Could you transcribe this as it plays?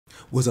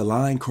Was a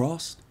line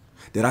crossed?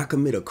 Did I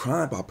commit a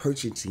crime by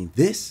purchasing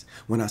this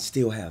when I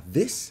still have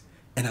this,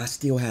 and I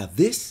still have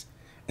this,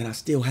 and I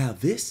still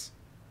have this?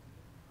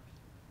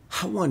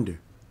 I wonder,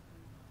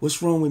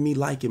 what's wrong with me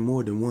liking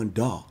more than one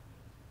DAW?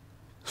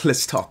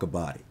 Let's talk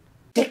about it.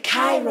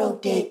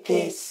 Dkhairho did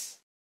this.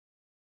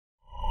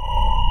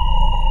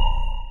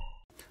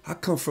 I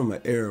come from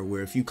an era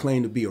where if you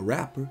claim to be a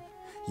rapper,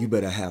 you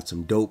better have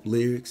some dope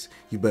lyrics,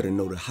 you better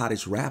know the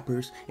hottest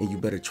rappers, and you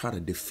better try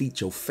to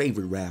defeat your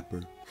favorite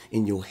rapper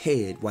in your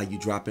head while you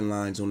dropping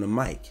lines on the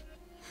mic.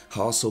 I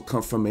also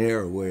come from an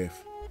era where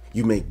if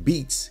you make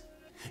beats,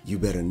 you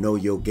better know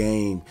your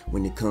game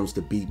when it comes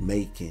to beat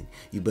making.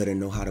 You better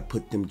know how to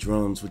put them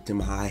drums with them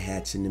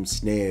hi-hats and them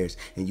snares,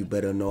 and you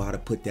better know how to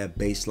put that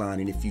bass line,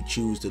 and if you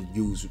choose to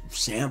use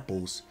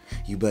samples,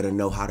 you better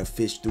know how to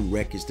fish through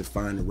records to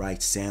find the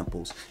right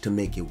samples to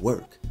make it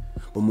work.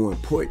 But more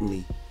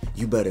importantly,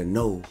 you better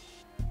know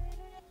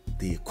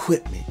the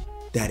equipment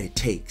that it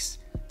takes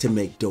to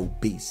make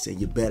dope beats,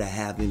 and you better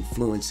have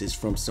influences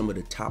from some of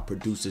the top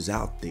producers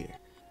out there.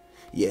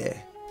 Yeah,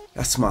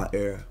 that's my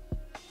era.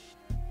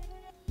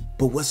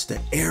 But what's the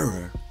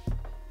error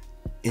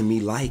in me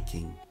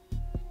liking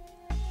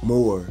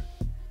more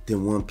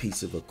than one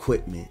piece of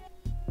equipment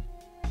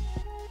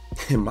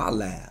in my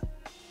lab?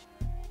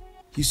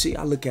 You see,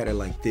 I look at it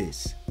like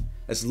this.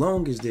 As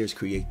long as there's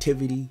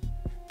creativity,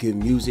 good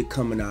music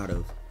coming out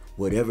of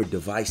whatever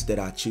device that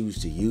I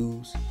choose to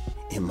use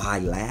in my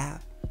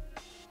lab,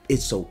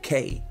 it's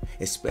okay,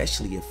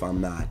 especially if I'm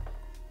not,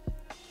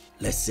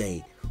 let's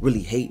say,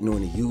 really hating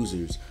on the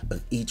users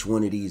of each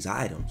one of these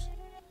items.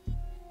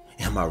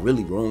 Am I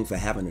really wrong for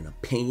having an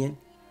opinion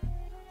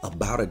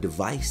about a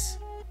device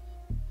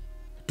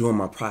during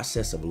my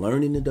process of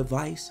learning the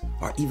device,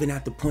 or even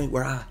at the point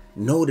where I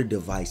know the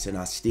device and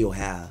I still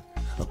have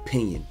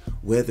opinion,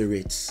 whether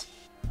it's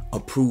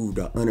approved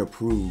or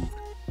unapproved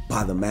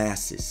by the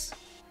masses?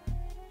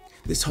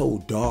 This whole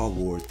DAW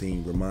war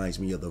thing reminds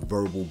me of the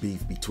verbal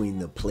beef between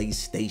the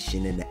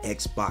PlayStation and the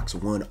Xbox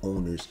One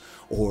owners,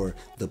 or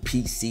the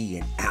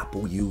PC and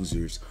Apple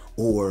users,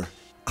 or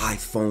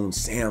iPhone,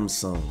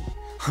 Samsung.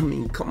 I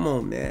mean, come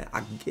on, man.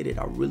 I get it.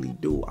 I really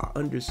do. I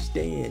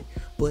understand.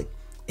 But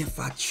if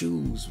I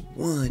choose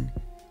one,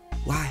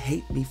 why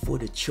hate me for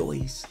the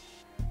choice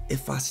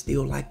if I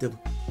still like to,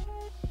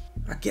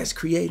 I guess,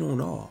 create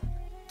on all?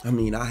 I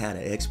mean, I had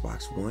an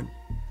Xbox One.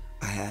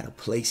 I had a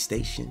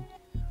PlayStation.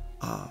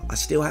 I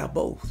still have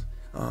both.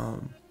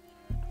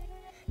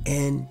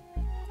 And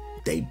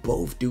they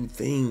both do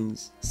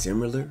things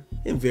similar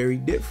and very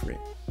different.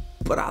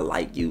 But I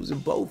like using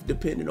both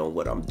depending on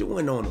what I'm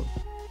doing on them.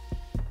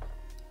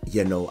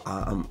 You know,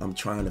 I'm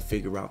trying to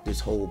figure out this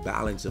whole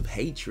balance of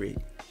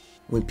hatred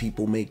when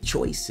people make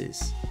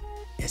choices,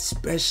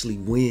 especially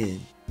when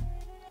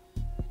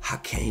I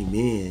came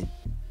in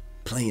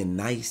playing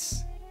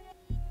nice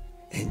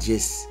and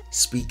just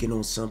speaking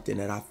on something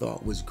that I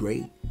thought was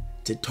great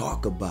to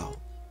talk about.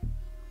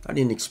 I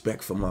didn't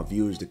expect for my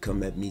viewers to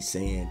come at me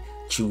saying,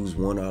 choose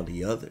one or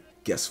the other.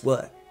 Guess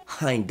what?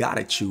 I ain't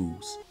gotta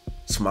choose.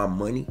 It's my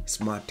money, it's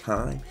my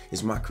time,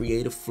 it's my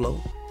creative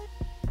flow.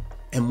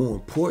 And more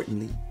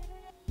importantly,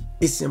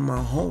 it's in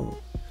my home.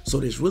 So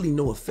there's really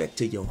no effect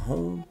to your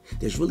home.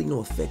 There's really no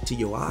effect to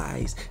your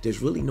eyes.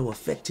 There's really no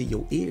effect to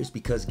your ears,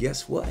 because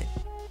guess what?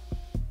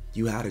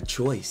 You had a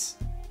choice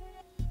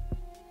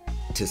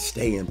to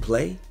stay and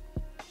play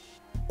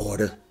or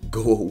to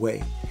go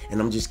away. And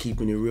I'm just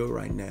keeping it real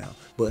right now.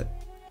 But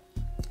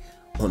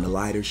on the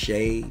lighter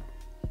shade,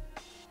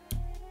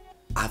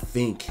 I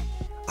think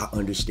I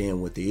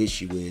understand what the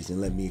issue is,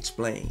 and let me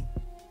explain.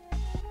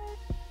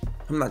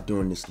 I'm not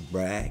doing this to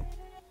brag.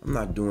 I'm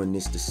not doing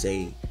this to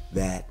say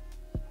that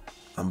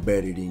I'm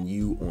better than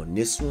you on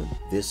this one,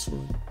 this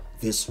one,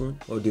 this one,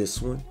 or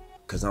this one,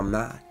 because I'm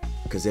not.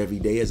 Because every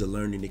day is a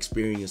learning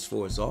experience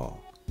for us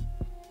all.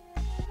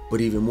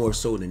 But even more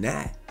so than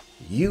that,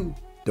 you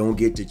don't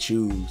get to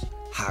choose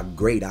how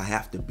great I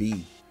have to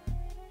be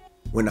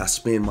when I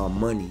spend my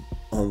money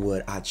on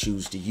what I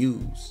choose to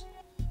use.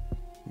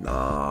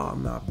 Nah,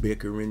 I'm not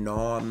bickering. No,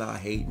 I'm not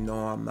hating. No,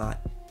 I'm not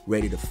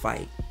ready to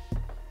fight.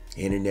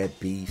 Internet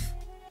beef,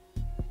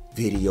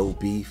 video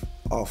beef,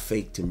 all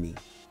fake to me.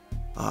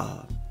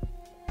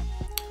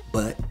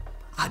 But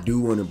I do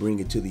want to bring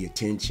it to the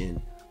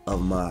attention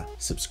of my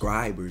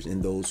subscribers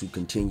and those who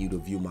continue to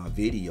view my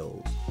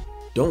videos.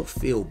 Don't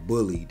feel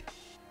bullied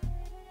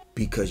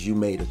because you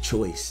made a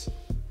choice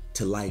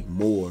to like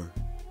more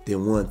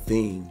than one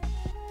thing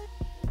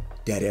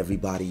that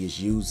everybody is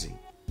using.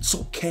 It's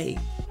okay.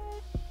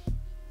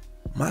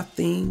 My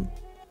thing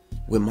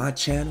with my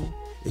channel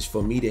is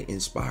for me to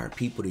inspire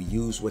people to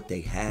use what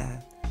they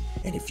have.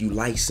 And if you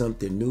like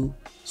something new,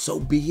 so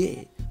be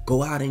it.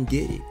 Go out and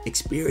get it.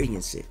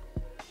 Experience it.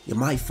 You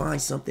might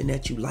find something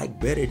that you like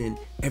better than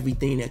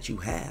everything that you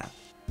have.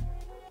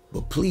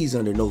 But please,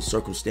 under no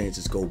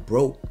circumstances, go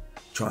broke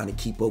trying to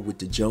keep up with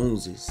the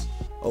Joneses.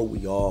 Oh,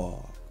 we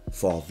all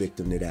fall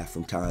victim to that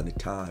from time to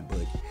time,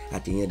 but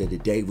at the end of the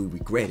day, we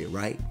regret it,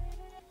 right?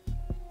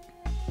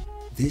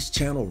 This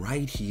channel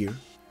right here,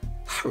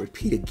 I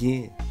repeat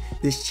again,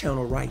 This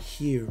channel right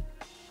here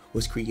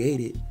was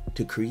created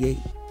to create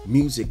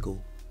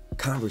musical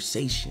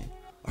conversation,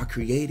 or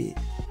created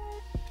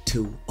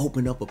to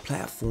open up a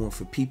platform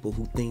for people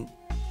who think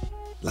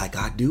like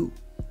I do,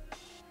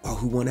 or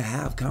who want to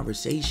have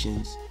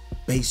conversations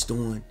based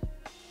on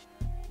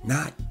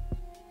not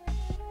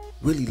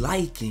really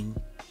liking,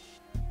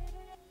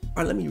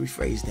 or let me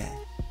rephrase that,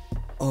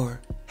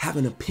 or have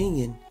an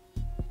opinion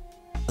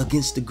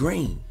against the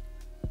grain.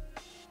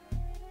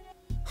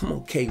 I'm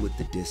okay with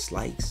the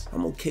dislikes.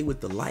 I'm okay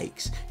with the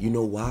likes. You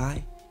know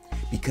why?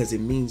 Because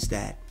it means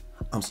that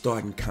I'm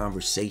starting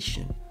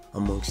conversation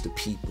amongst the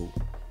people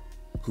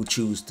who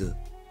choose to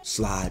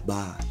slide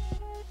by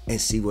and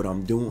see what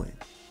I'm doing.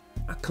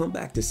 I come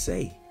back to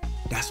say,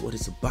 that's what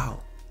it's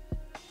about.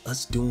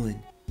 Us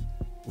doing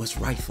what's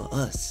right for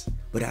us,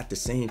 but at the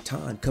same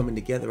time coming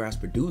together as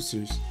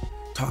producers,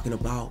 talking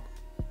about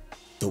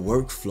the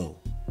workflow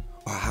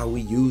or how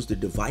we use the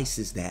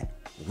devices that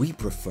we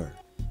prefer.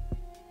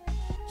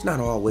 It's not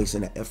always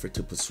in an effort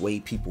to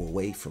persuade people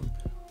away from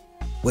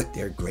what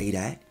they're great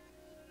at,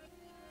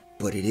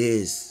 but it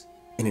is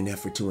in an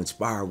effort to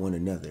inspire one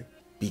another,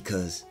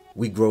 because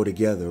we grow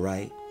together,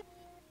 right?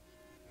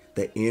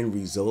 The end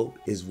result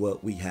is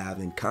what we have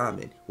in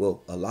common.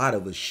 Well, a lot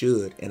of us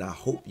should, and I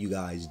hope you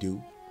guys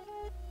do.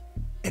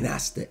 And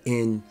that's the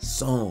end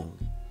song.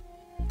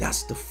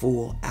 That's the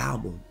full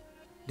album.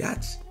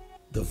 That's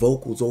the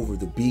vocals over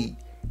the beat,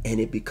 and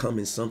it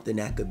becoming something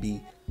that could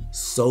be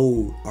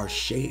sold or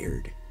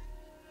shared.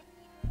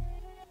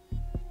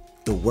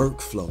 The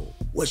workflow.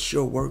 What's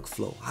your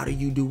workflow? How do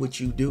you do what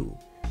you do?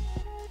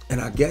 And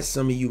I guess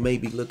some of you may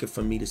be looking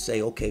for me to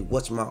say, okay,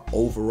 what's my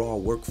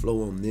overall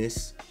workflow on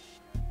this?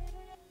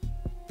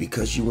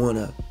 Because you want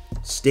to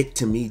stick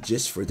to me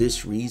just for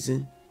this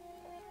reason.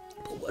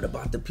 But what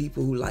about the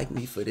people who like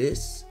me for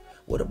this?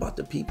 What about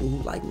the people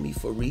who like me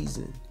for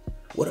reason?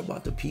 What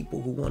about the people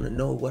who want to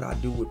know what I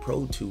do with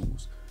Pro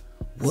Tools?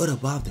 What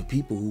about the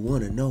people who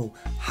want to know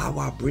how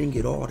I bring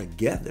it all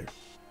together?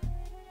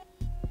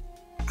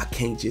 I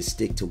can't just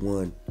stick to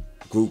one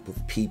group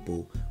of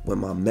people when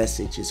my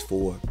message is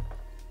for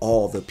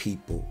all the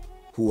people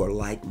who are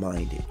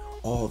like-minded,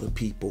 all the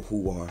people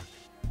who are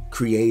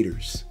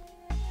creators.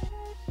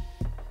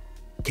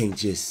 Can't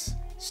just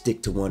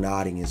stick to one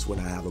audience when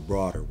I have a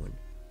broader one.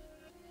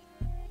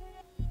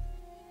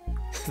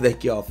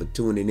 Thank y'all for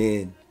tuning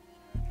in.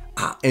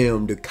 I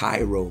am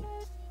Dkhairho.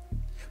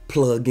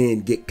 Plug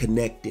in, get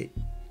connected.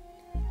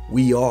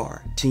 We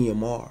are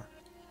TMR.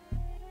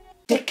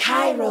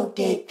 Dkhairho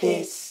did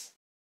this.